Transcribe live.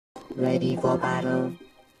Ready for battle.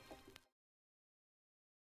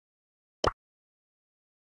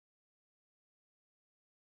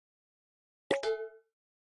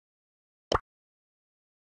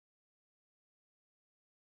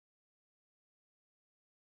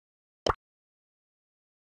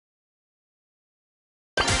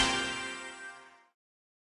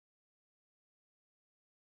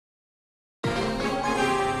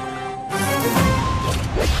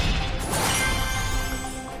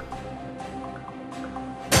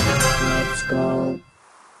 Let's go.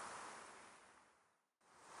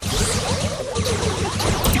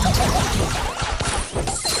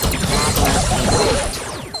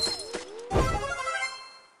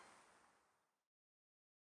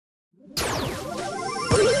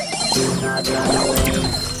 Do not run away.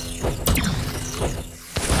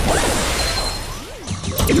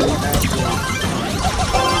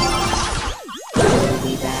 We'll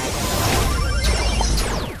be back.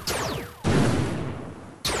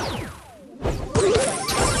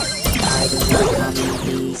 I do not come in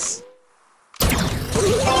peace.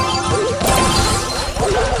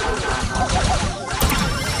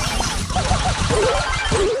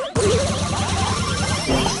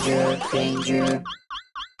 Danger, danger.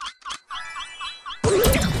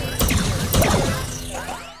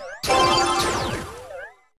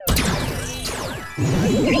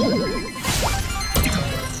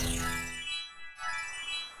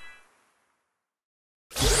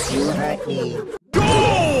 You hurt me. Go!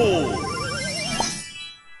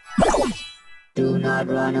 Do not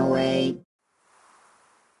run away.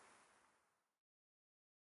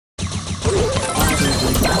 I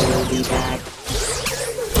will be back.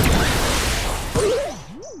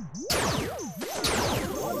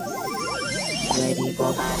 Ready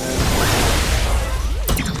for battle.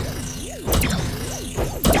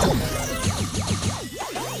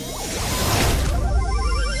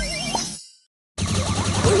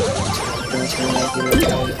 Just a regular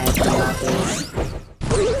day at the office.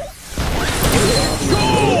 Go!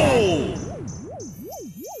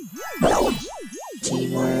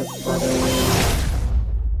 Teamwork for the win.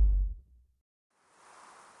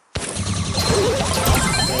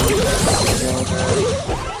 It's over.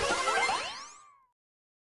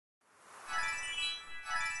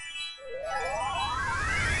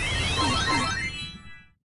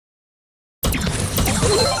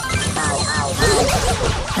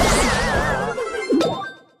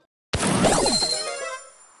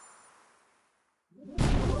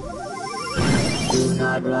 Do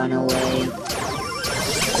not run away.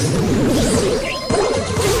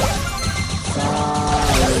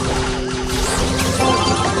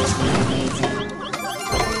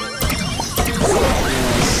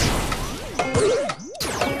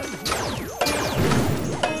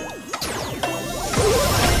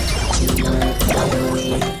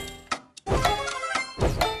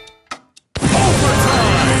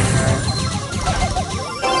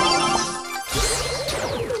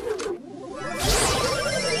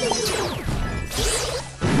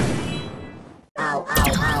 Ow,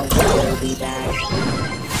 ow, ow, we'll be back.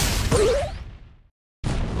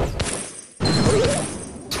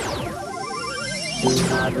 Do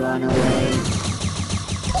not run away.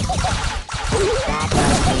 That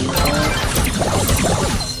was painful.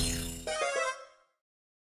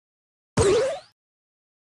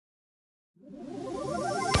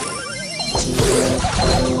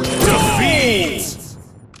 Defeat!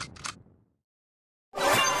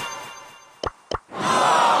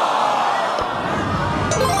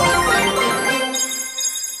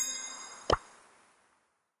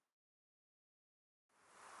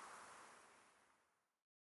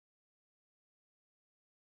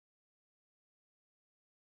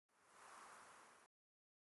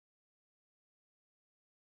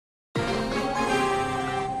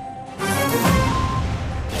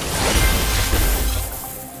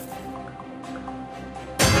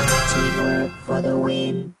 Teamwork for the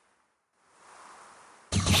win.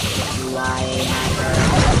 You are a hacker.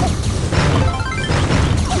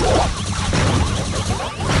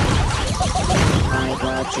 I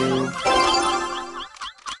got you.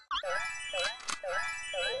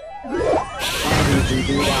 How did you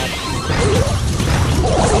do that?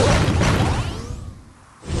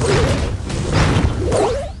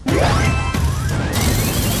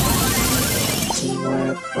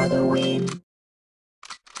 Teamwork for the win.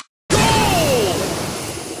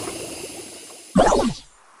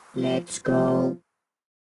 Let's go.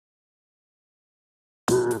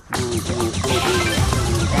 That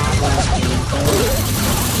was painful.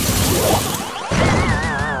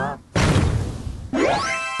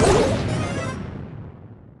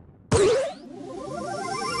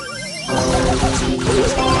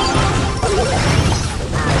 Oh,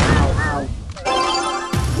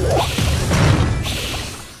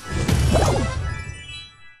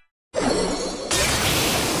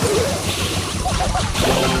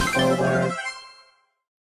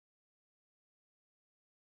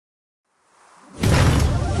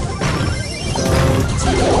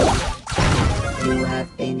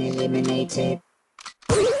 have been eliminated.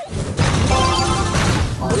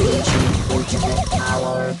 Unleashing ultimate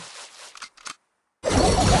power. I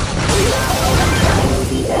will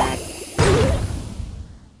be back.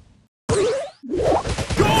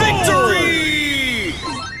 Victory!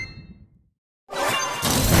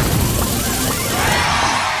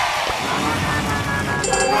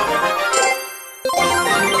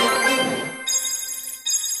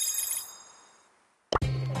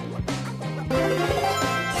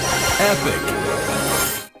 Epic.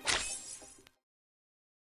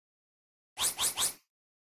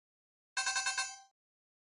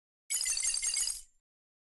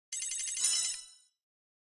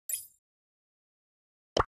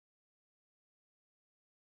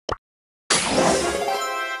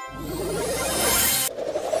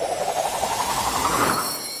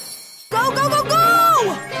 Go, go, go, go!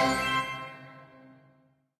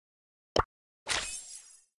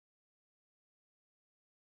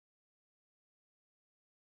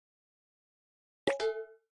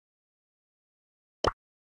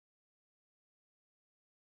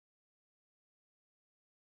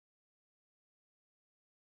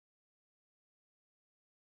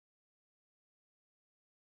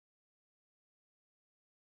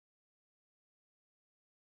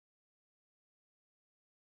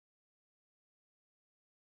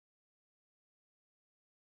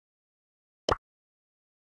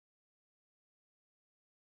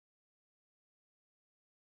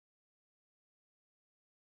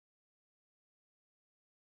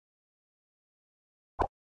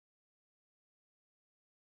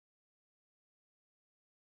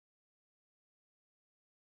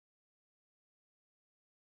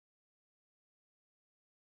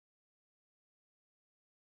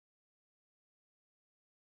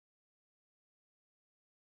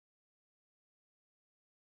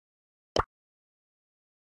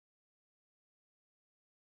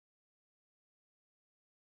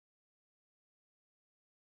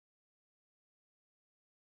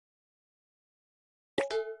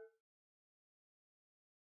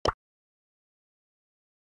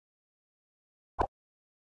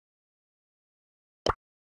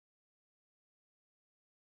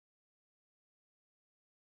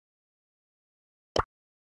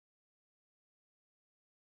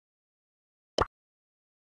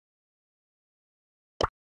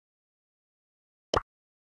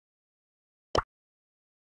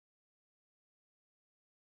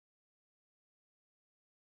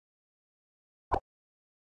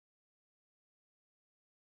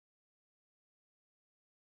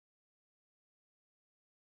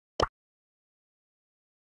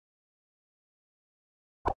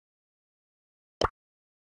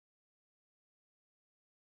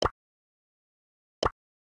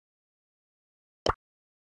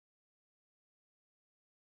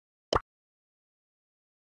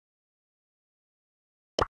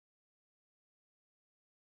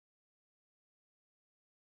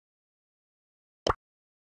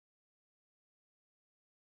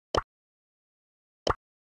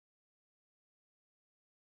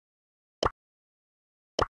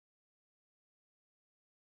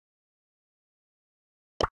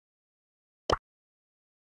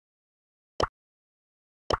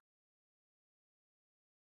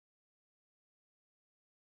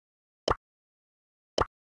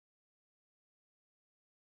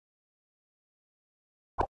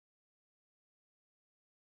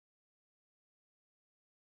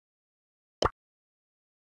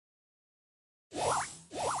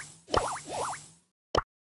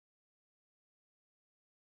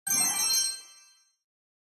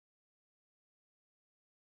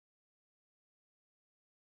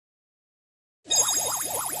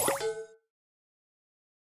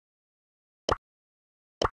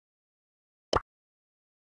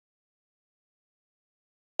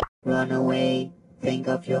 Run away. Think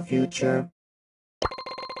of your future.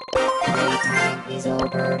 Playtime is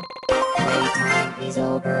over. Playtime is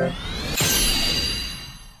over.